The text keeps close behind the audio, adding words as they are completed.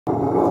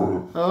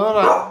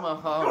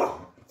Alright,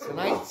 Mom.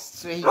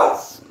 Tonight's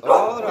treats.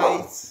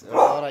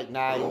 Alright,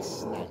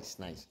 nice.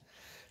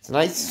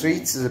 Tonight's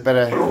treats is a bit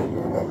of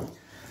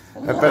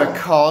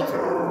cod.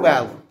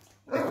 Well,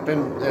 it's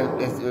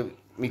been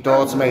my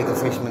daughter made a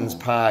fisherman's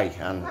pie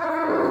and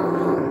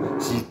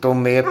she's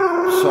done me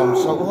some.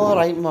 So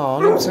alright,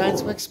 Mom, I'm trying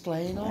to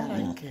explain.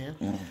 Alright,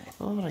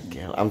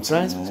 girl. I'm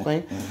trying to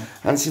explain.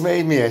 And she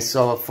made me a,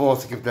 so I thought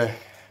to give the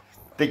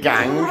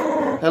gang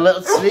a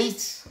little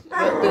treat.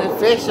 A little bit of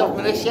fish up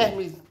with this, yeah,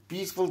 my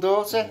beautiful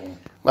daughter.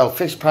 Well,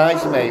 fish pie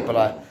she made, but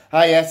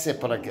I ate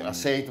it, but I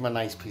saved them a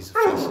nice piece of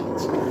fish.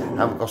 And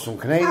we've got some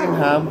Canadian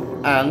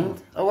ham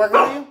and a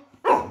wagyu.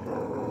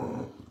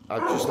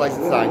 I'd just like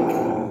to thank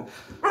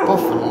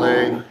Buff and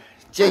Lou,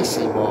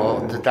 JC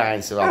Moore, the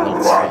Dinosaur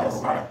Roberts,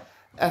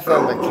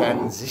 FL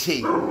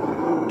Mackenzie,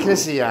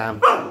 Chrissy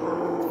Ann,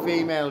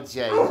 Female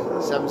J,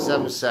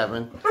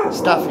 777,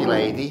 Staffy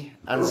Lady,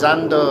 and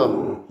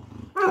Xandor.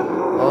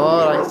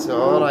 Alright.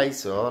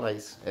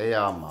 Here you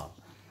are, Mom.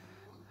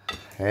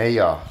 Here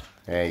you are,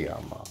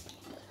 Mom.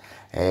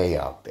 Here you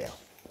are, Bill.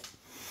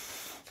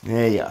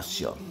 Here you are,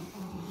 son.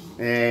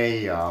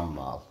 Here you are,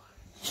 Mom.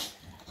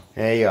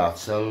 Here you are,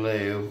 so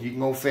Lou. You can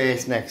go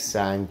first next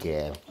time,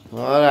 girl.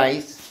 Alright.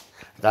 Is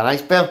that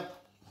nice, Bill?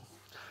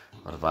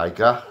 What have I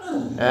got?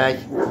 Hey.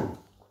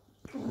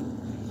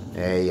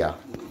 Here you are.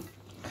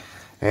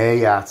 Here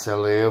you are,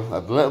 so Lou. A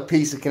little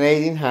piece of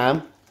Canadian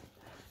ham.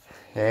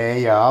 Here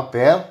you are,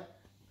 Bill.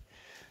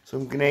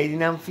 Some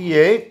Canadian ham for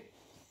you.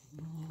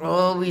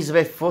 Oh, he's a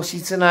bit fussy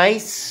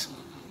tonight.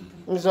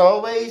 As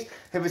always.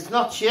 If it's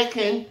not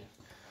chicken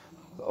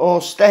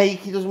or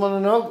steak, he doesn't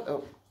want to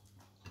know.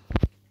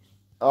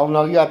 Oh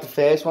no, you had the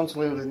first one to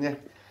Lou, didn't you?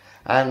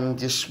 And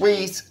your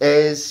sweet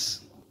is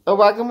a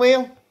wagon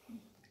wheel.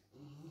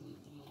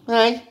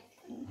 Hey,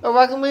 a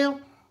wagon wheel.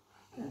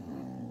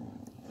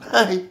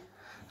 Hey.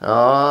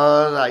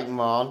 Alright,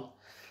 Mon.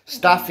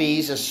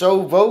 Staffies are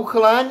so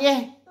vocal, aren't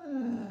you?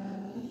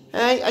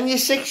 Hey, and you're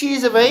 6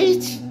 years of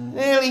age,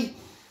 nearly.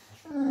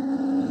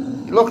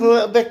 You're looking a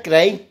little bit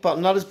grey, but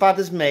not as bad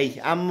as me.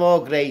 I'm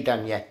more grey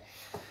than you.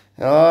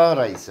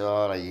 Alright,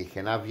 you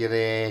can have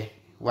your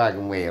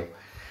wagon wheel.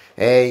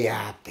 Hey,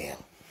 yeah, Bill.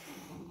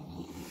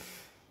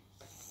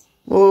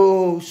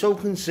 Oh, so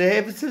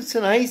conservative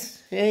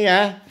tonight.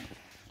 Here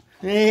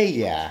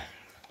you are.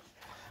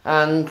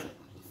 And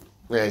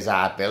where's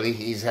our Billy?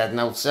 He's heading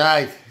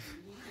outside.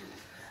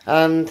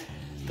 And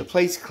the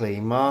plate's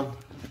clean, man.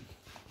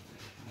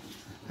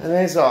 And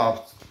there's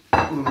our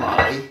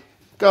Molly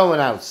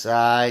going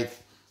outside.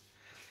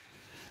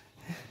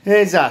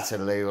 Here's our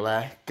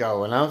Tallulah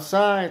going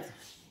outside.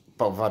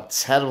 But we've had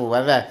terrible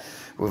weather.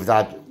 We've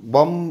had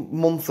 1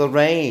 month of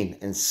rain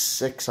in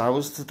 6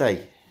 hours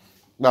today.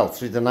 Well,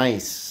 through the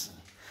night.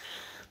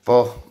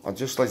 But I'd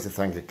just like to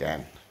thank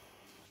again.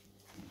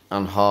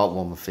 And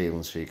heartwarming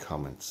feelings for your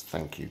comments.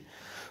 Thank you.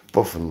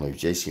 Buff and Lou,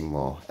 JC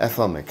Moore,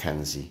 FL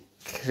Mackenzie,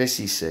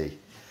 Chrissy C.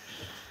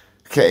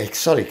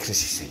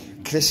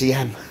 Chrissy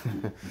M.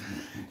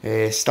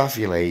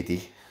 Staffy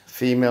Lady,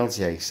 Female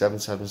J,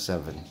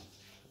 777,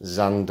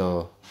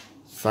 Xandor.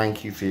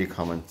 Thank you for your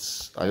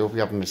comments. I hope you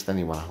haven't missed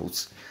anyone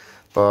out.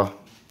 But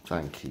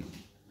thank you.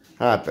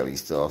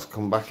 Billy's doors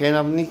come back in,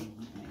 haven't he?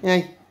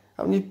 Yeah,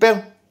 haven't you,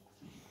 Bill?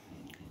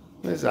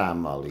 Where's our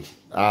Molly?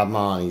 Our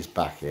Marnie's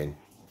back in.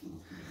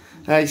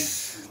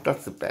 Nice,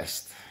 that's the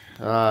best.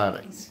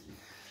 Alright.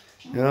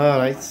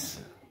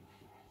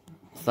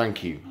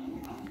 Thank you.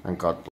 And God bless.